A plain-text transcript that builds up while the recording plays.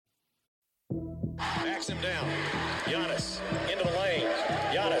Backs him down. Giannis into the lane.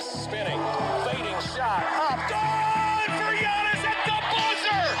 Giannis spinning. Fading shot. Up. Good for Giannis at the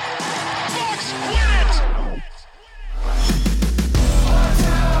buzzer. Bucks win it. Our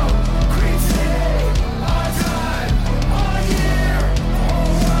town, Green City, our time, our year,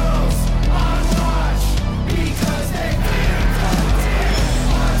 whole world's on watch because they beat the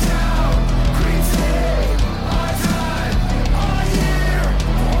Our town, Green City, our time, our year,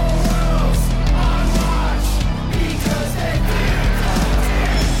 whole world's on watch because they beat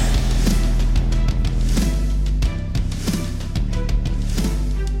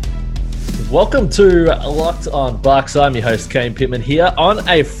Welcome to Locked on Bucks. I'm your host, Kane Pittman, here on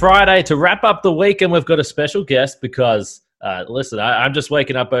a Friday to wrap up the week, and we've got a special guest because, I'm just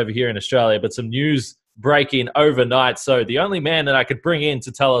waking up over here in Australia, but some news breaking overnight. So the only man that I could bring in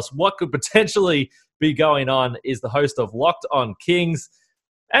to tell us what could potentially be going on is the host of Locked on Kings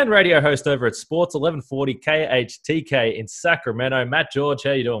and radio host over at Sports 1140 KHTK in Sacramento. Matt George,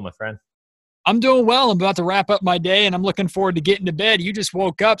 how you doing, my friend? I'm doing well. I'm about to wrap up my day, and I'm looking forward to getting to bed. You just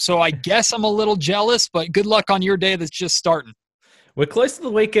woke up, so I guess I'm a little jealous, but good luck on your day that's just starting. We're close to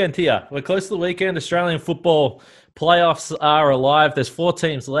the weekend here. We're close to the weekend. Australian football playoffs are alive. There's 4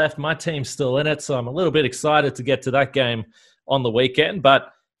 teams left. My team's still in it, so I'm a little bit excited to get to that game on the weekend.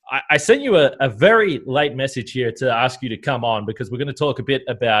 But I sent you a very late message here to ask you to come on because we're going to talk a bit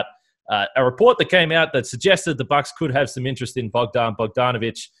about a report that came out that suggested the Bucks could have some interest in Bogdan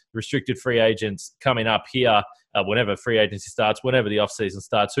Bogdanovic, restricted free agents coming up here whenever free agency starts, whenever the offseason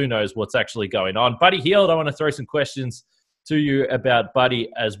starts. Who knows what's actually going on. Buddy Hield, I want to throw some questions to you about Buddy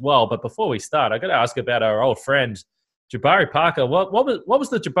as well. But before we start, I got to ask about our old friend, Jabari Parker. What was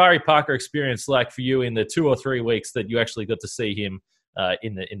the Jabari Parker experience like for you in the 2 or 3 weeks that you actually got to see him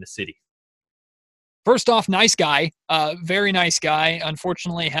in the city? First off, nice guy, very nice guy.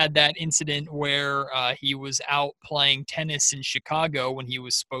 Unfortunately, had that incident where he was out playing tennis in Chicago when he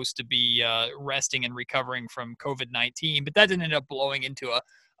was supposed to be resting and recovering from COVID-19. But that didn't end up blowing into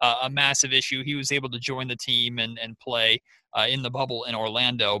a massive issue. He was able to join the team and play in the bubble in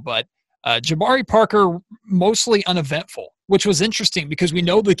Orlando. But Jabari Parker, mostly uneventful, which was interesting because we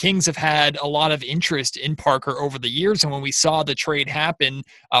know the Kings have had a lot of interest in Parker over the years. And when we saw the trade happen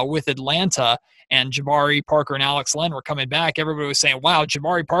with Atlanta and Jabari Parker and Alex Len were coming back, everybody was saying, wow,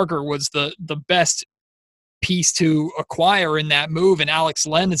 Jabari Parker was the best piece to acquire in that move. And Alex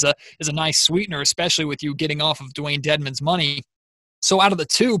Len is a nice sweetener, especially with you getting off of Dwayne Dedmon's money. So out of the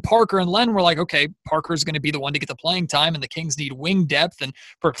two, Parker and Len were like, okay, Parker's going to be the one to get the playing time, and the Kings need wing depth, and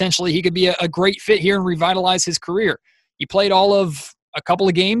potentially he could be a great fit here and revitalize his career. He played all of a couple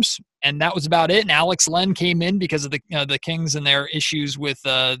of games, and that was about it. And Alex Len came in because of the Kings and their issues with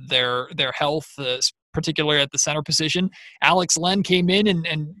their health, particularly at the center position. Alex Len came in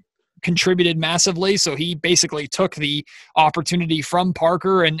and contributed massively, so he basically took the opportunity from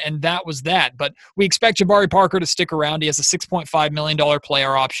Parker, and that was that. But we expect Jabari Parker to stick around. He has a $6.5 million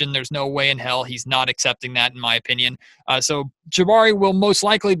player option. There's no way in hell he's not accepting that, in my opinion. So Jabari will most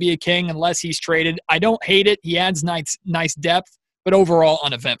likely be a King unless he's traded. I don't hate it. He adds nice depth, but overall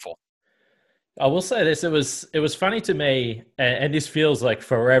uneventful. I will say this, it was funny to me, and this feels like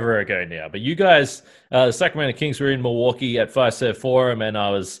forever ago now, but you guys, the Sacramento Kings were in Milwaukee at Fiserv Forum, and I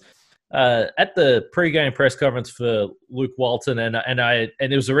was at the pre-game press conference for Luke Walton, and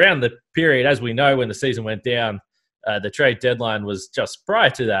it was around the period, as we know, when the season went down. The trade deadline was just prior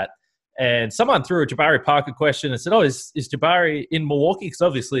to that, and someone threw a Jabari Parker question and said, "Oh, is Jabari in Milwaukee?" Because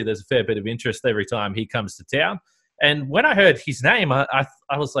obviously there's a fair bit of interest every time he comes to town. And when I heard his name, I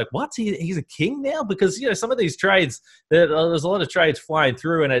was like, "What? He's a King now?" Because some of these trades, there's a lot of trades flying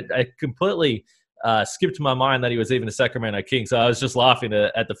through, and it completely skipped my mind that he was even a Sacramento King. So I was just laughing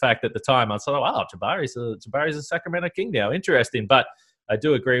at the fact at the time. I was like, wow, Jabari's a Sacramento King now. Interesting. But I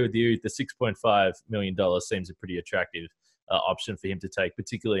do agree with you. The $6.5 million seems a pretty attractive option for him to take,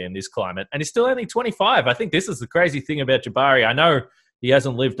 particularly in this climate. And he's still only 25. I think this is the crazy thing about Jabari. I know he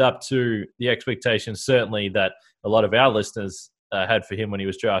hasn't lived up to the expectations, certainly, that a lot of our listeners had for him when he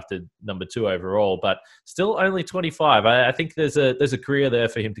was drafted number 2 overall, but still only 25. I think there's a career there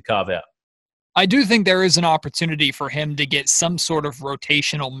for him to carve out. I do think there is an opportunity for him to get some sort of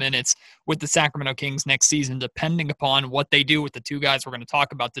rotational minutes with the Sacramento Kings next season, depending upon what they do with the two guys we're going to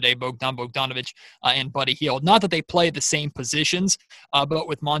talk about today, Bogdan Bogdanovic and Buddy Hield. Not that they play the same positions, but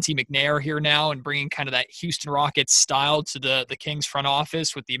with Monte McNair here now and bringing kind of that Houston Rockets style to the Kings front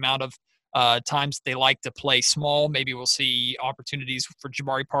office with the amount of times they like to play small. Maybe we'll see opportunities for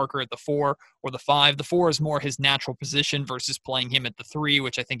Jabari Parker at the 4 or the 5. The 4 is more his natural position versus playing him at the 3,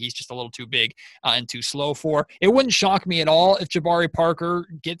 which I think he's just a little too big and too slow for. It wouldn't shock me at all if Jabari Parker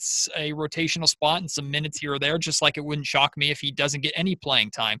gets a rotational spot and some minutes here or there, just like it wouldn't shock me if he doesn't get any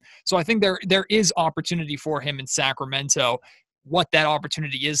playing time. So I think there is opportunity for him in Sacramento. What that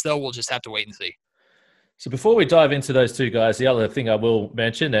opportunity is, though, we'll just have to wait and see. So before we dive into those two guys, the other thing I will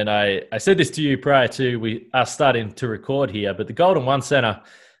mention, and I said this to you prior to us starting to record here, but the Golden One Center,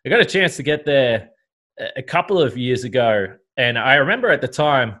 I got a chance to get there a couple of years ago. And I remember at the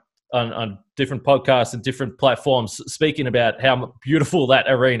time on different podcasts and different platforms speaking about how beautiful that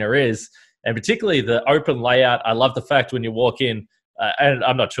arena is, and particularly the open layout. I love the fact when you walk in, and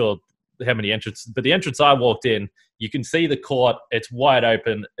I'm not sure how many entrances, but the entrance I walked in, you can see the court. It's wide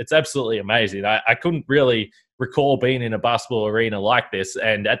open. It's absolutely amazing. I couldn't really recall being in a basketball arena like this.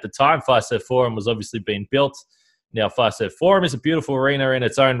 And at the time, Fiserv Forum was obviously being built. Now, Fiserv Forum is a beautiful arena in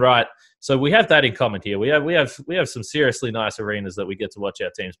its own right. So we have that in common here. We have some seriously nice arenas that we get to watch our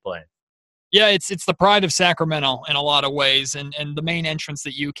teams playing. Yeah, it's the pride of Sacramento in a lot of ways, and the main entrance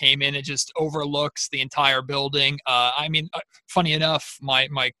that you came in, it just overlooks the entire building. Funny enough, my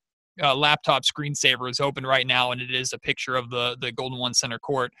laptop screensaver is open right now, and it is a picture of the Golden One Center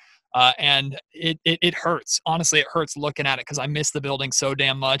court. And it hurts. Honestly, it hurts looking at it because I miss the building so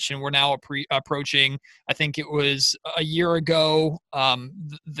damn much. And we're now approaching, I think it was a year ago,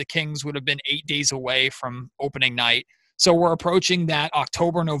 the Kings would have been 8 days away from opening night. So we're approaching that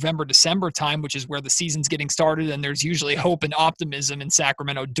October, November, December time, which is where the season's getting started, and there's usually hope and optimism in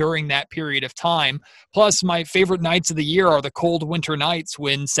Sacramento during that period of time. Plus, my favorite nights of the year are the cold winter nights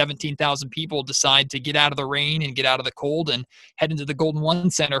when 17,000 people decide to get out of the rain and get out of the cold and head into the Golden One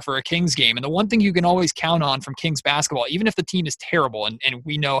Center for a Kings game. And the one thing you can always count on from Kings basketball, even if the team is terrible, and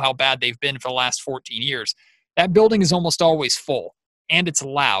we know how bad they've been for the last 14 years, that building is almost always full, and it's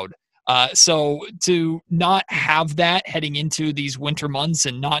loud. So to not have that heading into these winter months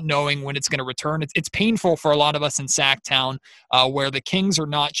and not knowing when it's going to return, it's painful for a lot of us in Sacktown, where the Kings are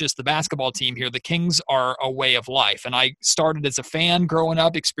not just the basketball team here. The Kings are a way of life. And I started as a fan growing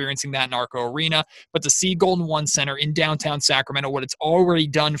up, experiencing that in Arco Arena, but to see Golden One Center in downtown Sacramento, what it's already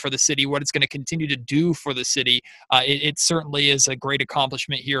done for the city, what it's going to continue to do for the city, it certainly is a great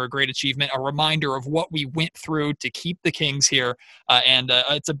accomplishment here, a great achievement, a reminder of what we went through to keep the Kings here. And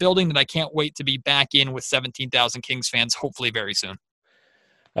it's a building that I can't wait to be back in with 17,000 Kings fans, hopefully very soon.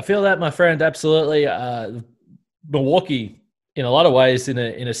 I feel that, my friend, absolutely. Milwaukee, in a lot of ways, in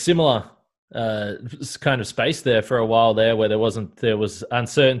a similar kind of space there for a while there, where there was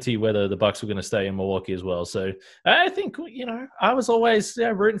uncertainty whether the Bucks were going to stay in Milwaukee as well. So I think, I was always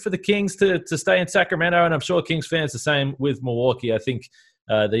rooting for the Kings to stay in Sacramento, and I'm sure Kings fans the same with Milwaukee. I think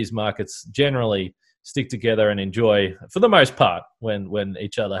these markets generally stick together and enjoy, for the most part, when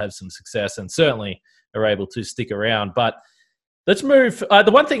each other have some success, and certainly are able to stick around. But let's move. The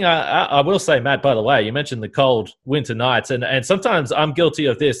one thing I will say, Matt, by the way, you mentioned the cold winter nights, and sometimes I'm guilty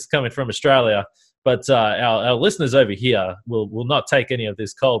of this coming from Australia, but our listeners over here will not take any of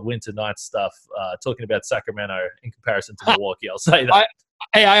this cold winter night stuff, talking about Sacramento in comparison to Milwaukee. I'll say that.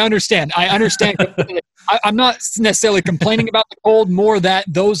 Hey, I understand. I'm not necessarily complaining about the cold, more that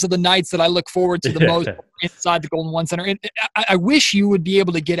those are the nights that I look forward to the most inside the Golden One Center. And I wish you would be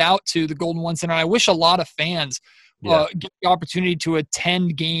able to get out to the Golden One Center. I wish a lot of fans get the opportunity to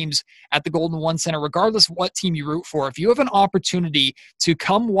attend games at the Golden One Center, regardless of what team you root for. If you have an opportunity to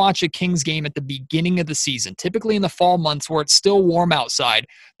come watch a Kings game at the beginning of the season, typically in the fall months where it's still warm outside,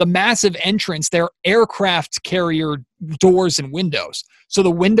 the massive entrance, they're aircraft carrier doors and windows. So the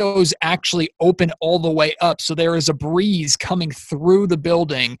windows actually open all the way up. So there is a breeze coming through the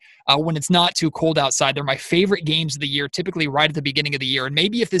building when it's not too cold outside. They're my favorite games of the year, typically right at the beginning of the year. And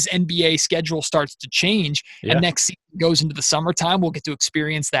maybe if this NBA schedule starts to change and next season goes into the summertime, we'll get to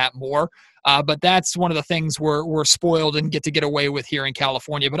experience that more. But that's one of the things we're spoiled and get away with here in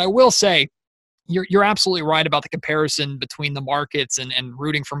California. But I will say, you're absolutely right about the comparison between the markets and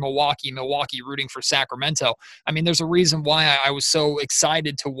rooting for Milwaukee rooting for Sacramento. I mean, there's a reason why I was so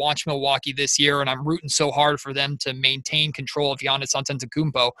excited to watch Milwaukee this year, and I'm rooting so hard for them to maintain control of Giannis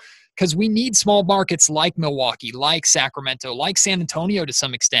Antetokounmpo, because we need small markets like Milwaukee, like Sacramento, like San Antonio to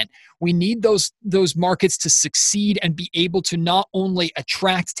some extent. We need those markets to succeed and be able to not only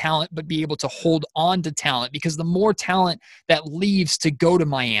attract talent, but be able to hold on to talent, because the more talent that leaves to go to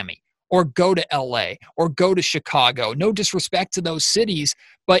Miami or go to LA or go to Chicago, no disrespect to those cities,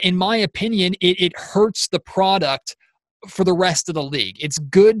 but in my opinion, it hurts the product for the rest of the league. It's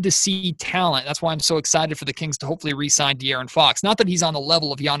good to see talent. That's why I'm so excited for the Kings to hopefully re-sign De'Aaron Fox. Not that he's on the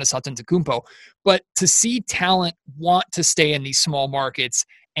level of Giannis Antetokounmpo, but to see talent want to stay in these small markets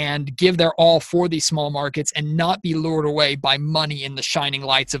and give their all for these small markets and not be lured away by money in the shining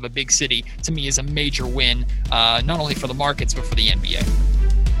lights of a big city, to me is a major win, not only for the markets, but for the NBA.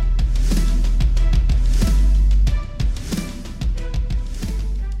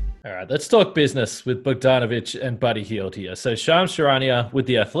 All right, let's talk business with Bogdanovic and Buddy Hield here. So Shams Charania with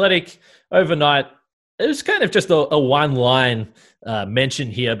The Athletic overnight, it was kind of just a one-line mention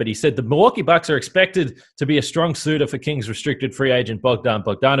here, but he said the Milwaukee Bucks are expected to be a strong suitor for Kings restricted free agent Bogdan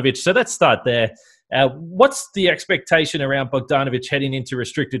Bogdanovic. So let's start there. What's the expectation around Bogdanovic heading into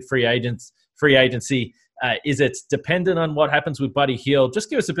restricted free agency? Is it dependent on what happens with Buddy Hield? Just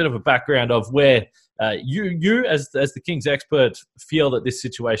give us a bit of a background of where you as the Kings expert feel that this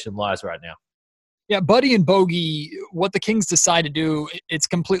situation lies right now. Yeah, Buddy and Bogey, what the Kings decide to do, it's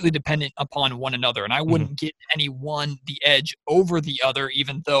completely dependent upon one another. And I wouldn't get any one the edge over the other,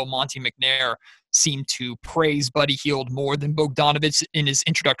 even though Monte McNair seemed to praise Buddy Hield more than Bogdanovic in his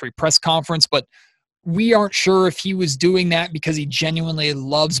introductory press conference. But we aren't sure if he was doing that because he genuinely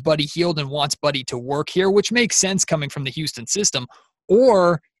loves Buddy Hield and wants Buddy to work here, which makes sense coming from the Houston system.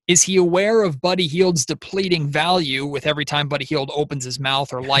 Or is he aware of Buddy Hield's depleting value with every time Buddy Hield opens his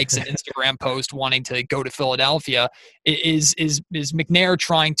mouth or likes an Instagram post wanting to go to Philadelphia? Is McNair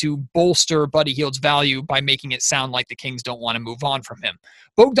trying to bolster Buddy Hield's value by making it sound like the Kings don't want to move on from him?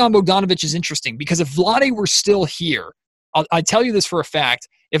 Bogdan Bogdanovic is interesting because if Vlade were still here, I tell you this for a fact,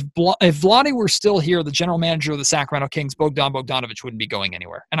 if Vlade were still here, the general manager of the Sacramento Kings, Bogdan Bogdanovic, wouldn't be going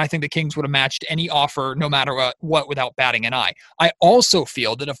anywhere. And I think the Kings would have matched any offer no matter what without batting an eye. I also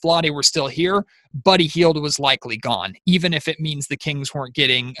feel that if Vlade were still here, Buddy Hield was likely gone, even if it means the Kings weren't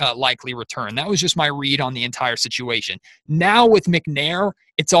getting a likely return. That was just my read on the entire situation. Now with McNair,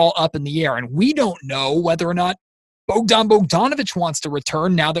 it's all up in the air, and we don't know whether or not Bogdan Bogdanovic wants to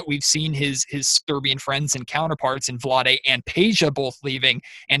return now that we've seen his Serbian friends and counterparts in Vlade and Peja both leaving,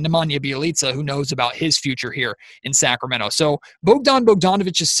 and Nemanja Bjelica, who knows about his future here in Sacramento. So Bogdan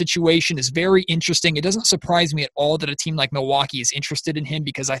Bogdanovic's situation is very interesting. It doesn't surprise me at all that a team like Milwaukee is interested in him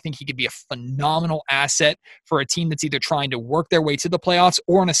because I think he could be a phenomenal asset for a team that's either trying to work their way to the playoffs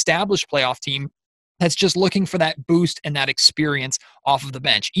or an established playoff team that's just looking for that boost and that experience off of the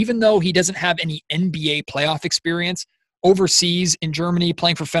bench. Even though he doesn't have any NBA playoff experience overseas in Germany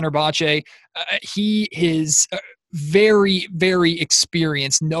playing for Fenerbahce, he is very, very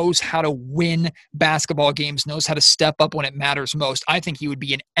experienced, knows how to win basketball games, knows how to step up when it matters most. I think he would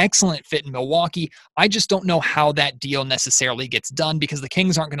be an excellent fit in Milwaukee. I just don't know how that deal necessarily gets done because the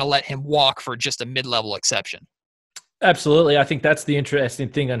Kings aren't going to let him walk for just a mid-level exception. Absolutely. I think that's the interesting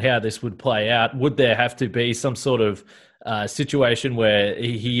thing on how this would play out. Would there have to be some sort of situation where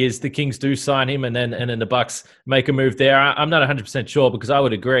he is, the Kings do sign him and then the Bucks make a move there? I'm not 100% sure because I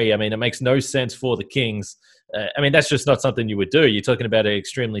would agree. I mean, it makes no sense for the Kings. I mean, that's just not something you would do. You're talking about an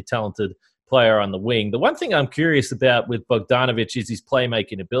extremely talented player on the wing. The one thing I'm curious about with Bogdanovic is his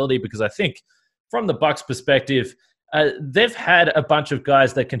playmaking ability because I think from the Bucks' perspective, they've had a bunch of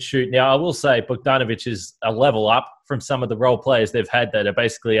guys that can shoot. Now, I will say Bogdanovic is a level up from some of the role players they've had that are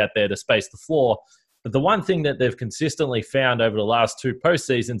basically out there to space the floor. But the one thing that they've consistently found over the last two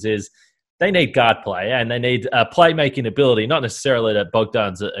postseasons is they need guard play and they need playmaking ability. Not necessarily that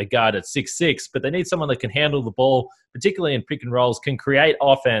Bogdan's a guard at 6'6", but they need someone that can handle the ball, particularly in pick and rolls, can create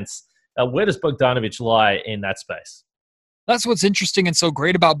offense. Where does Bogdanovic lie in that space? That's what's interesting and so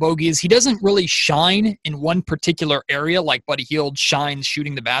great about Bogey is he doesn't really shine in one particular area like Buddy Hield shines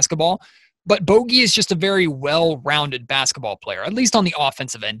shooting the basketball. But Bogey is just a very well-rounded basketball player, at least on the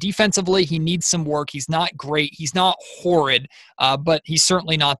offensive end. Defensively, he needs some work. He's not great. He's not horrid, but he's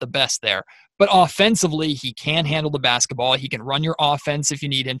certainly not the best there. But offensively, he can handle the basketball. He can run your offense if you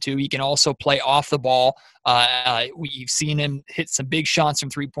need him to. He can also play off the ball. We've seen him hit some big shots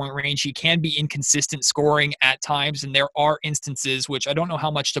from three-point range. He can be inconsistent scoring at times, and there are instances, which I don't know how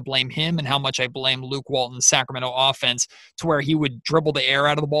much to blame him and how much I blame Luke Walton's Sacramento offense, to where he would dribble the air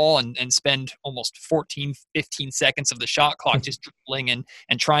out of the ball and spend almost 14, 15 seconds of the shot clock just dribbling and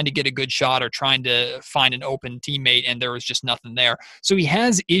trying to get a good shot or trying to find an open teammate, and there was just nothing there. So he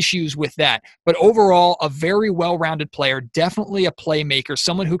has issues with that. But overall, a very well-rounded player, definitely a playmaker,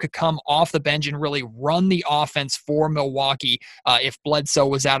 someone who could come off the bench and really run the offense for Milwaukee if Bledsoe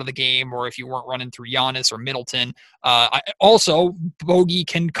was out of the game or if you weren't running through Giannis or Middleton. Also, Bogey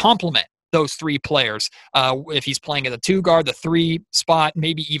can complement those three players. If he's playing at the 2 guard, the 3 spot,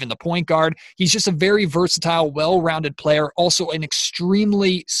 maybe even the point guard. He's just a very versatile, well-rounded player, also an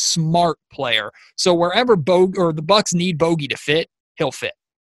extremely smart player. So wherever the Bucks need Bogey to fit, he'll fit.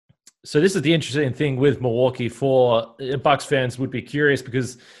 So this is the interesting thing with Milwaukee for Bucks fans would be curious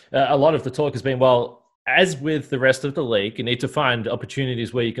because a lot of the talk has been, well, as with the rest of the league, you need to find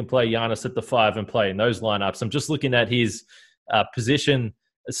opportunities where you can play Giannis at the 5 and play in those lineups. I'm just looking at his position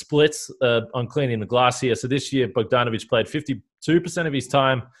splits on cleaning the glass here. So this year, Bogdanovic played 52% of his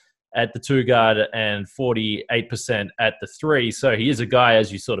time at the 2 guard and 48% at the 3. So he is a guy,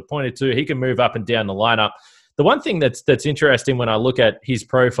 as you sort of pointed to, he can move up and down the lineup. The one thing that's interesting when I look at his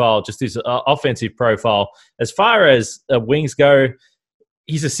profile, just his offensive profile, as far as wings go,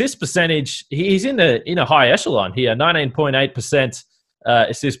 his assist percentage, he's in a high echelon here, 19.8%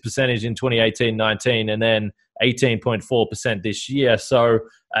 assist percentage in 2018-19, and then 18.4% this year. So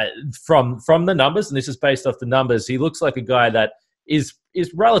from the numbers, and this is based off the numbers, he looks like a guy that is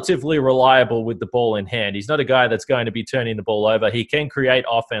relatively reliable with the ball in hand. He's not a guy that's going to be turning the ball over. He can create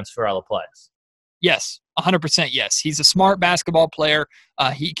offense for other players. Yes, 100% yes. He's a smart basketball player.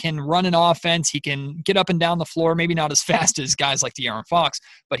 He can run an offense. He can get up and down the floor, maybe not as fast as guys like De'Aaron Fox,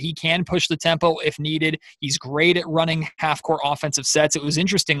 but he can push the tempo if needed. He's great at running half-court offensive sets. It was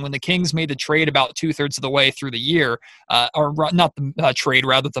interesting when the Kings made the trade about 2/3 of the way through the year, or not the trade,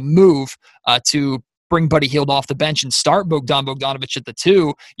 rather the move to bring Buddy Hield off the bench and start Bogdanovic at the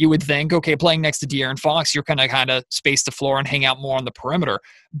 2, you would think, okay, playing next to De'Aaron Fox, you're going to kind of space the floor and hang out more on the perimeter.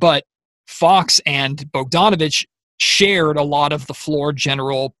 But Fox and Bogdanovic shared a lot of the floor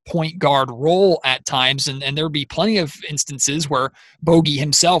general point guard role at times, and there would be plenty of instances where Bogey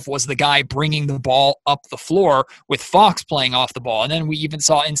himself was the guy bringing the ball up the floor with Fox playing off the ball. And then we even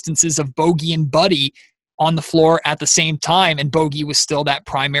saw instances of Bogey and Buddy on the floor at the same time, and Bogey was still that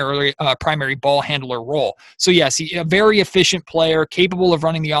primary ball handler role. So yes, he's a very efficient player, capable of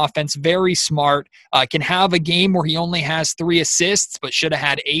running the offense, very smart, can have a game where he only has 3 assists, but should have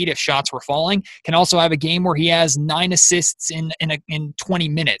had 8 if shots were falling. Can also have a game where he has 9 assists in 20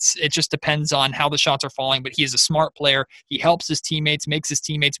 minutes. It just depends on how the shots are falling, but he is a smart player. He helps his teammates, makes his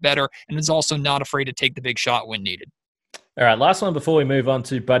teammates better, and is also not afraid to take the big shot when needed. All right, last one before we move on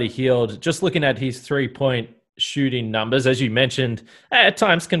to Buddy Hield. Just looking at his 3-point shooting numbers, as you mentioned, at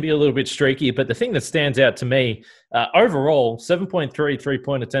times can be a little bit streaky, but the thing that stands out to me, overall, 7.3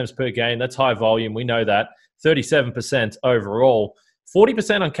 3-point attempts per game. That's high volume. We know that. 37% overall.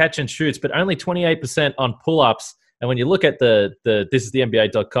 40% on catch and shoots, but only 28% on pull-ups. And when you look at this is the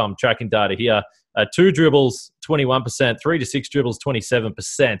NBA.com tracking data here, 2 dribbles, 21%, 3 to 6 dribbles,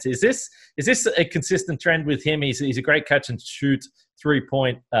 27%. Is this a consistent trend with him? He's a great catch and shoot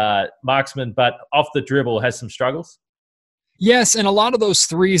 3-point marksman, but off the dribble has some struggles? Yes, and a lot of those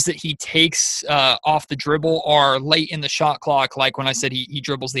threes that he takes off the dribble are late in the shot clock, like when I said he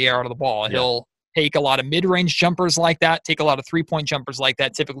dribbles the air out of the ball. Yeah. He'll take a lot of mid-range jumpers like that, take a lot of 3-point jumpers like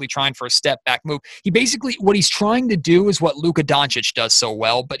that, typically trying for a step-back move. He basically, what he's trying to do is what Luka Doncic does so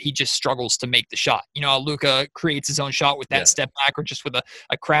well, but he just struggles to make the shot. You know, Luka creates his own shot with that step-back or just with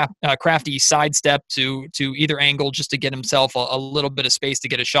a crafty sidestep to either angle just to get himself a little bit of space to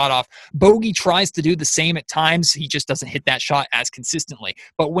get a shot off. Bogey tries to do the same at times. He just doesn't hit that shot as consistently.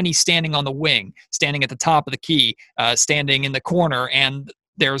 But when he's standing on the wing, standing at the top of the key, standing in the corner, and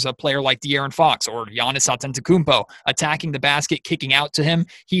there's a player like De'Aaron Fox or Giannis Antetokounmpo attacking the basket, kicking out to him,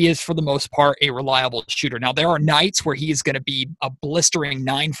 he is, for the most part, a reliable shooter. Now, there are nights where he is going to be a blistering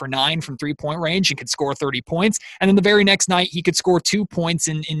 9 for 9 from 3-point range and could score 30 points. And then the very next night, he could score 2 points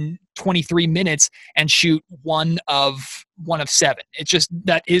in 23 minutes and shoot one of 7. It's just,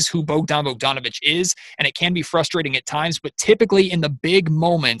 that is who Bogdanovic is, and it can be frustrating at times, but typically in the big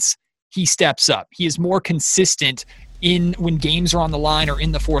moments, he steps up. He is more consistent when games are on the line or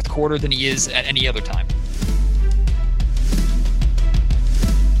in the fourth quarter than he is at any other time.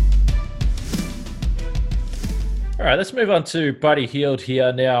 All right, let's move on to Buddy Hield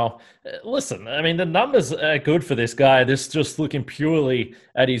here now. Listen, I mean, the numbers are good for this guy. This just looking purely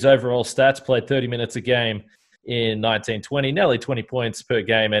at his overall stats, played 30 minutes a game in 1920, nearly 20 points per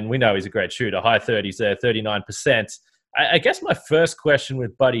game, and we know he's a great shooter, high 30s there, 39%. I guess my first question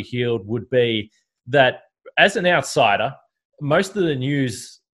with Buddy Hield would be that as an outsider, most of the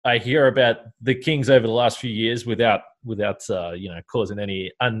news I hear about the Kings over the last few years, without causing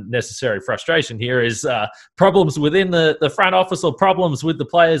any unnecessary frustration here, is problems within the front office or problems with the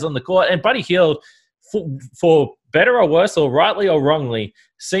players on the court. And Buddy Hield, for better or worse, or rightly or wrongly,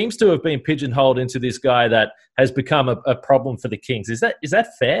 seems to have been pigeonholed into this guy that has become a problem for the Kings. Is that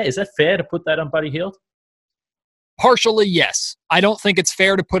fair? Is that fair to put that on Buddy Hield? Partially, yes. I don't think it's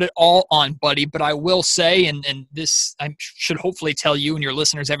fair to put it all on Buddy, but I will say, and this I should hopefully tell you and your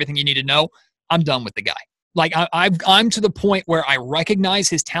listeners everything you need to know, I'm done with the guy. Like, I'm to the point where I recognize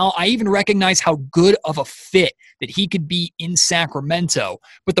his talent. I even recognize how good of a fit that he could be in Sacramento.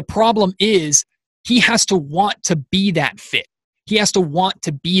 But the problem is he has to want to be that fit. He has to want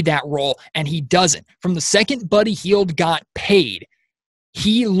to be that role, and he doesn't. From the second Buddy Hield got paid,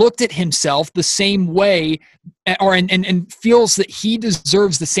 he looked at himself the same way and feels that he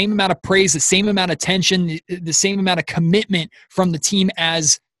deserves the same amount of praise, the same amount of attention, the same amount of commitment from the team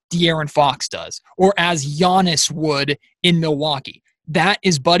as De'Aaron Fox does, or as Giannis would in Milwaukee. That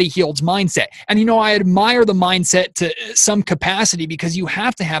is Buddy Hield's mindset. And, I admire the mindset to some capacity because you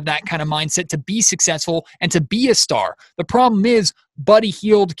have to have that kind of mindset to be successful and to be a star. The problem is Buddy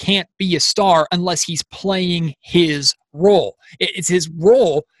Hield can't be a star unless he's playing his role. It's his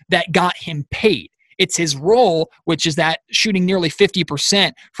role that got him paid. It's his role, which is that shooting nearly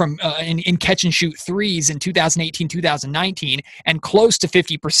 50% from in catch and shoot threes in 2018, 2019, and close to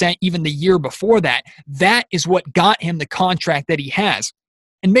 50% even the year before that. That is what got him the contract that he has.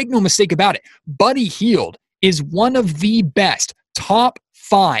 And make no mistake about it, Buddy Hield is one of the best top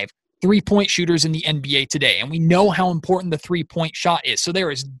 5 three-point shooters in the NBA today. And we know how important the three-point shot is. So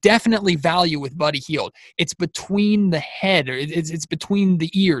there is definitely value with Buddy Hield. It's between the head, or it's between the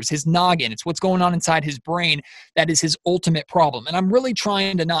ears, his noggin. It's what's going on inside his brain that is his ultimate problem. And I'm really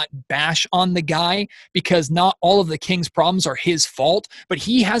trying to not bash on the guy because not all of the Kings' problems are his fault, but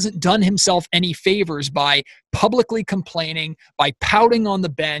he hasn't done himself any favors by publicly complaining, by pouting on the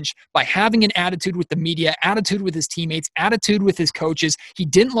bench, by having an attitude with the media, attitude with his teammates, attitude with his coaches. He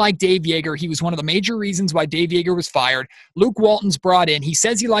didn't like Dave Yeager. He was one of the major reasons why Dave Yeager was fired. Luke Walton's brought in. He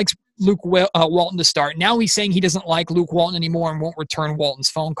says he likes Luke Walton to start. Now he's saying he doesn't like Luke Walton anymore and won't return Walton's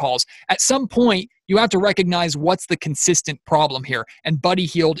phone calls. At some point, you have to recognize what's the consistent problem here. And Buddy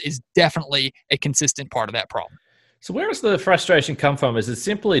Hield is definitely a consistent part of that problem. So where does the frustration come from? Is it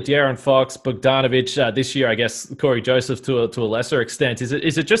simply De'Aaron Fox, Bogdanovic, this year, I guess, Corey Joseph to a lesser extent? Is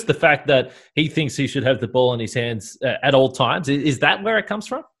it just the fact that he thinks he should have the ball in his hands at all times? Is that where it comes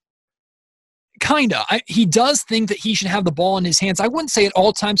from? Kinda. He does think that he should have the ball in his hands. I wouldn't say at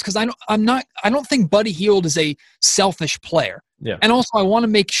all times because I don't think Buddy Hield is a selfish player. Yeah. And also I want to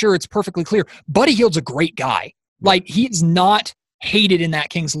make sure it's perfectly clear. Buddy Hield's a great guy. Like, he is not hated in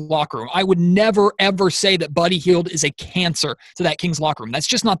that Kings locker room. I would never, ever say that Buddy Hield is a cancer to that Kings locker room. That's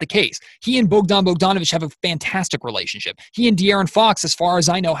just not the case. He and Bogdan Bogdanovic have a fantastic relationship. He and De'Aaron Fox, as far as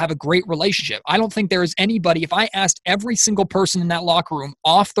I know, have a great relationship. I don't think there is anybody, if I asked every single person in that locker room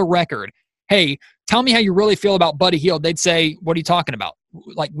off the record, hey, tell me how you really feel about Buddy Hield, they'd say, what are you talking about?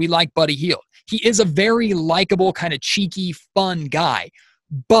 Like, we like Buddy Hield. He is a very likable, kind of cheeky, fun guy.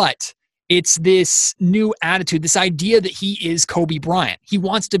 But it's this new attitude, this idea that he is Kobe Bryant. He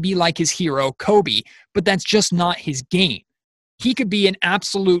wants to be like his hero, Kobe, but that's just not his game. He could be an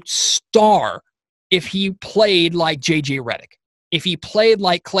absolute star if he played like J.J. Redick, if he played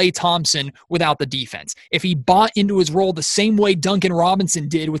like Klay Thompson without the defense, if he bought into his role the same way Duncan Robinson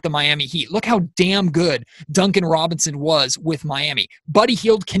did with the Miami Heat. Look how damn good Duncan Robinson was with Miami. Buddy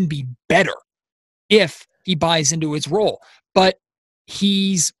Hield can be better if he buys into his role, but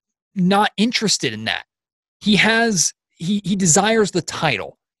he's not interested in that. He desires the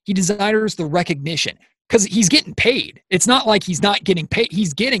title. He desires the recognition because he's getting paid. It's not like he's not getting paid.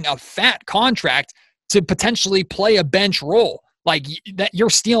 He's getting a fat contract to potentially play a bench role. Like, that, you're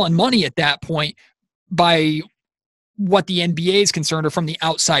stealing money at that point by what the NBA is concerned, or from the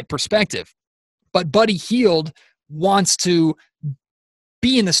outside perspective. But Buddy Hield wants to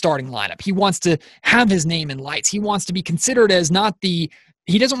be in the starting lineup. He wants to have his name in lights. He wants to be considered as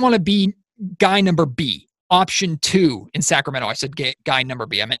he doesn't want to be guy number B, option 2 in Sacramento. I said guy number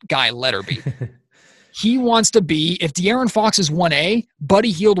B. I meant guy letter B. He wants to be, if De'Aaron Fox is 1A,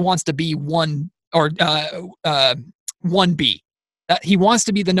 Buddy Hield wants to be 1 or 1B. He wants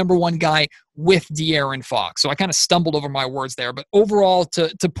to be the number 1 guy with De'Aaron Fox. So I kind of stumbled over my words there. But overall,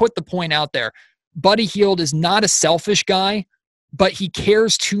 to put the point out there, Buddy Hield is not a selfish guy, but he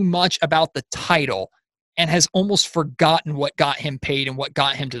cares too much about the title and has almost forgotten what got him paid and what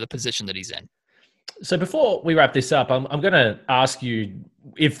got him to the position that he's in. So before we wrap this up, I'm going to ask you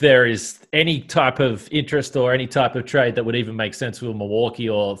if there is any type of interest or any type of trade that would even make sense for Milwaukee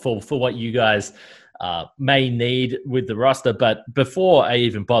or for what you guys may need with the roster. But before I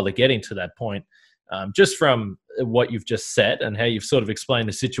even bother getting to that point, just from what you've just said and how you've sort of explained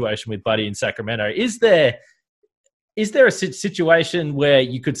the situation with Buddy in Sacramento, is there a situation where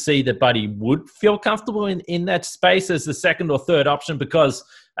you could see that Buddy would feel comfortable in that space as the second or third option? Because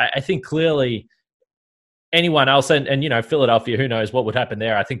I think clearly anyone else, and Philadelphia, who knows what would happen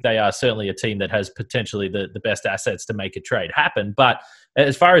there. I think they are certainly a team that has potentially the best assets to make a trade happen. But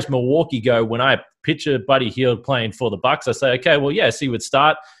as far as Milwaukee go, when I picture Buddy Hield playing for the Bucks, I say, okay, well, yes, he would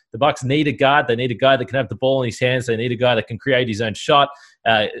start. The Bucks need a guard. They need a guy that can have the ball in his hands. They need a guy that can create his own shot.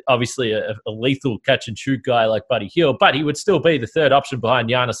 Obviously, a lethal catch-and-shoot guy like Buddy Hield, but he would still be the third option behind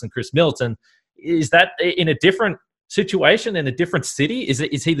Giannis and Chris Middleton. Is that in a different situation, in a different city?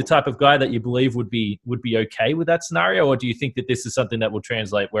 Is he the type of guy that you believe would be okay with that scenario, or do you think that this is something that will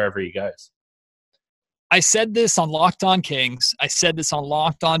translate wherever he goes? I said this on Locked On Kings. I said this on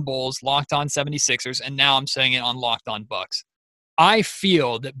Locked On Bulls, Locked On 76ers, and now I'm saying it on Locked On Bucks. I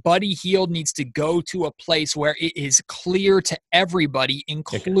feel that Buddy Hield needs to go to a place where it is clear to everybody,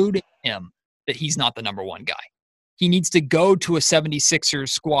 including him, that he's not the number one guy. He needs to go to a 76ers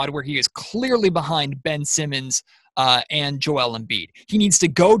squad where he is clearly behind Ben Simmons and Joel Embiid. He needs to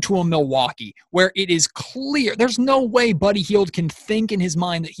go to a Milwaukee where it is clear. There's no way Buddy Hield can think in his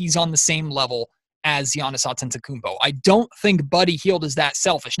mind that he's on the same level as Giannis Antetokounmpo. I don't think Buddy Hield is that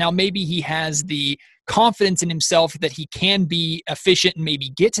selfish. Now, maybe he has the confidence in himself that he can be efficient and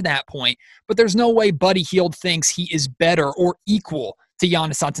maybe get to that point, but there's no way Buddy Hield thinks he is better or equal to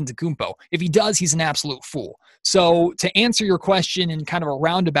Giannis Antetokounmpo. If he does, he's an absolute fool. So to answer your question in kind of a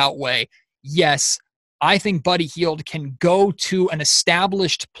roundabout way, yes, I think Buddy Hield can go to an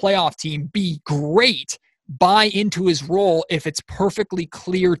established playoff team, be great, buy into his role if it's perfectly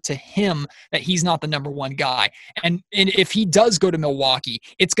clear to him that he's not the number one guy. And if he does go to Milwaukee,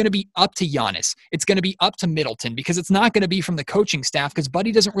 it's going to be up to Giannis. It's going to be up to Middleton, because it's not going to be from the coaching staff, because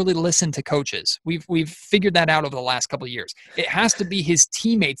Buddy doesn't really listen to coaches. We've figured that out over the last couple of years. It has to be his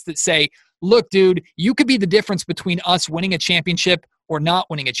teammates that say, look, dude, you could be the difference between us winning a championship or not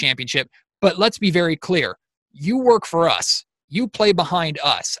winning a championship, but let's be very clear. You work for us. You play behind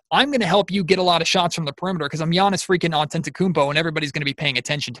us. I'm going to help you get a lot of shots from the perimeter because I'm Giannis freaking Antetokounmpo and everybody's going to be paying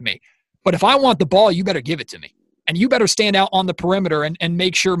attention to me. But if I want the ball, you better give it to me. And you better stand out on the perimeter and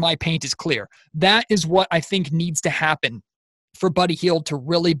make sure my paint is clear. That is what I think needs to happen for Buddy Hield to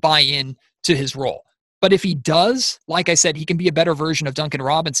really buy in to his role. But if he does, like I said, he can be a better version of Duncan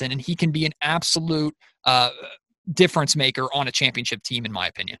Robinson, and he can be an absolute difference maker on a championship team, in my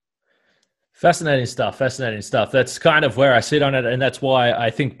opinion. Fascinating stuff. That's kind of where I sit on it, and that's why I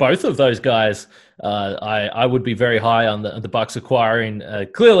think both of those guys, I would be very high on the Bucks acquiring.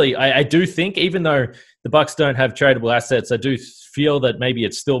 Clearly, I do think, even though the Bucks don't have tradable assets, I do feel that maybe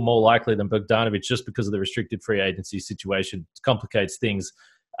it's still more likely than Bogdanović, just because of the restricted free agency situation. It complicates things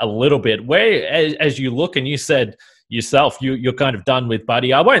a little bit. Where, as you look, and you said yourself, you're kind of done with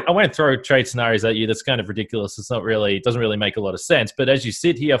Buddy. I won't throw trade scenarios at you. That's kind of ridiculous. It doesn't really make a lot of sense. But as you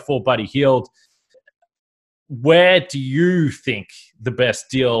sit here for Buddy Hield, where do you think the best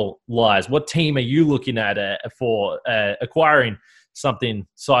deal lies? What team are you looking at for acquiring something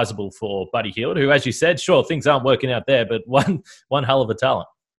sizable for Buddy Hield, who, as you said, sure, things aren't working out there, but one hell of a talent?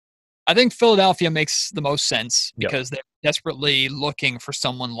 I think Philadelphia makes the most sense because they're desperately looking for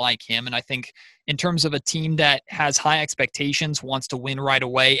someone like him. And I think in terms of a team that has high expectations, wants to win right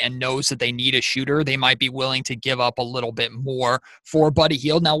away, and knows that they need a shooter, they might be willing to give up a little bit more for Buddy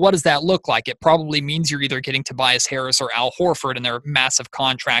Hield. Now, what does that look like? It probably means you're either getting Tobias Harris or Al Horford in their massive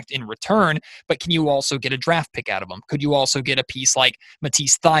contract in return, but can you also get a draft pick out of them? Could you also get a piece like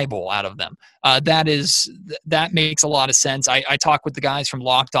Matisse Thybulle out of them? That makes a lot of sense. I talk with the guys from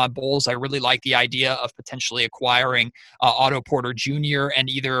Locked On Bulls. I really like the idea of potentially acquiring Otto Porter Jr. and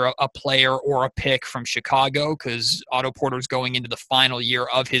either a player or a pick from Chicago, because Otto Porter's going into the final year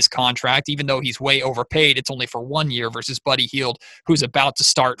of his contract. Even though he's way overpaid, it's only for 1 year versus Buddy Hield, who's about to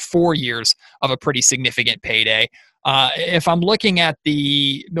start 4 years of a pretty significant payday. If I'm looking at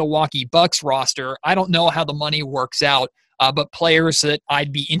the Milwaukee Bucks roster, I don't know how the money works out. But players that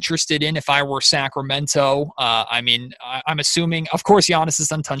I'd be interested in if I were Sacramento, I'm assuming, of course, Giannis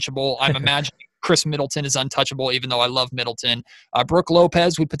is untouchable. I'm imagining Chris Middleton is untouchable, even though I love Middleton. Brook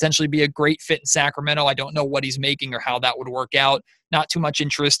Lopez would potentially be a great fit in Sacramento. I don't know what he's making or how that would work out. Not too much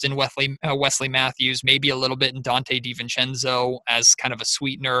interest in Wesley Matthews, maybe a little bit in Dante DiVincenzo as kind of a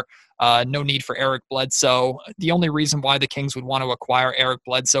sweetener. No need for Eric Bledsoe. The only reason why the Kings would want to acquire Eric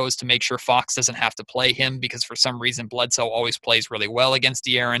Bledsoe is to make sure Fox doesn't have to play him, because for some reason Bledsoe always plays really well against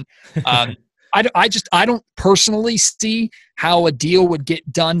De'Aaron. I don't personally see how a deal would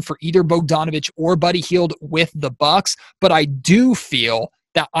get done for either Bogdanović or Buddy Hield with the Bucks, but I do feel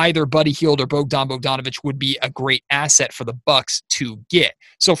that either Buddy Hield or Bogdanović would be a great asset for the Bucks to get.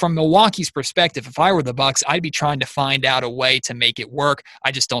 So from Milwaukee's perspective, if I were the Bucks, I'd be trying to find out a way to make it work.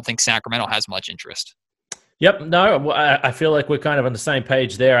 I just don't think Sacramento has much interest. Yep. No, I feel like we're kind of on the same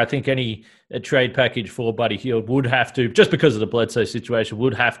page there. I think any trade package for Buddy Hield would have to, just because of the Bledsoe situation,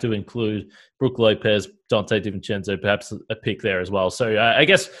 would have to include Brook Lopez, Dante DiVincenzo, perhaps a pick there as well. So I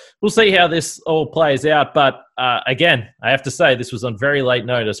guess we'll see how this all plays out. But again, I have to say this was on very late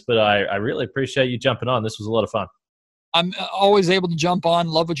notice, but I really appreciate you jumping on. This was a lot of fun. I'm always able to jump on.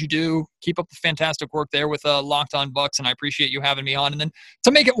 Love what you do. Keep up the fantastic work there with Locked On Bucks, and I appreciate you having me on. And then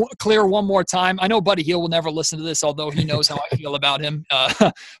to make it clear one more time, I know Buddy Hield will never listen to this, although he knows how I feel about him.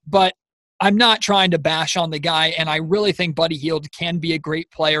 But I'm not trying to bash on the guy, and I really think Buddy Hield can be a great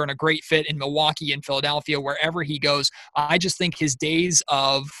player and a great fit in Milwaukee and Philadelphia, wherever he goes. I just think his days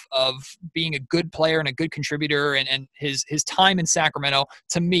of being a good player and a good contributor and his time in Sacramento,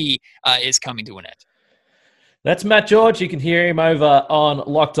 to me, is coming to an end. That's Matt George. You can hear him over on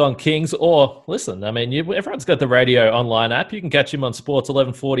Locked On Kings, or listen, I mean, everyone's got the radio online app. You can catch him on Sports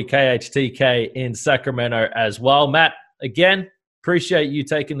 1140 KHTK in Sacramento as well. Matt, again, appreciate you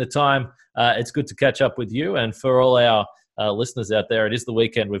taking the time. It's good to catch up with you. And for all our listeners out there, it is the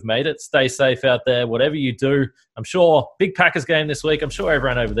weekend. We've made it. Stay safe out there. Whatever you do, I'm sure, big Packers game this week. I'm sure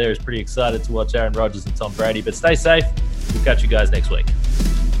everyone over there is pretty excited to watch Aaron Rodgers and Tom Brady. But stay safe. We'll catch you guys next week.